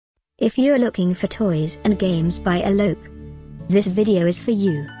If you're looking for toys and games by Elope, this video is for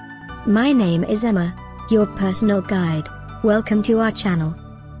you. My name is Emma, your personal guide. Welcome to our channel.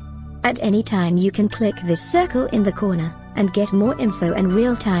 At any time you can click this circle in the corner, and get more info and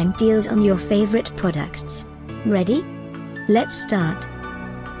real-time deals on your favorite products. Ready? Let's start.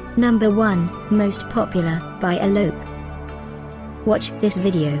 Number 1, Most Popular, by Elope. Watch this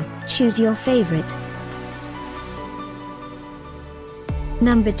video, choose your favorite.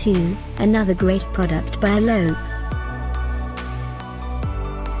 Number 2, another great product by Elope.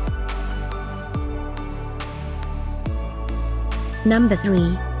 Number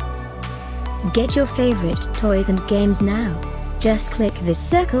 3. Get your favorite toys and games now. Just click this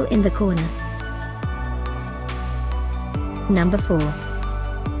circle in the corner. Number 4.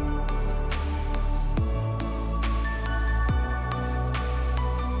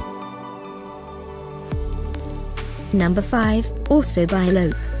 Number 5, also by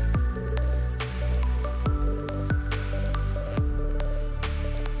Elope.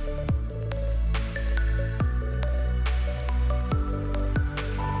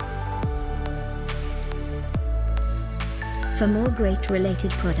 For more great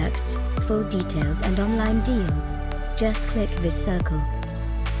related products, full details and online deals, just click this circle.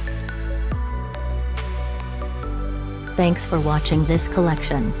 Thanks for watching this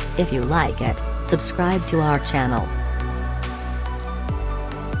collection. If you like it, subscribe to our channel.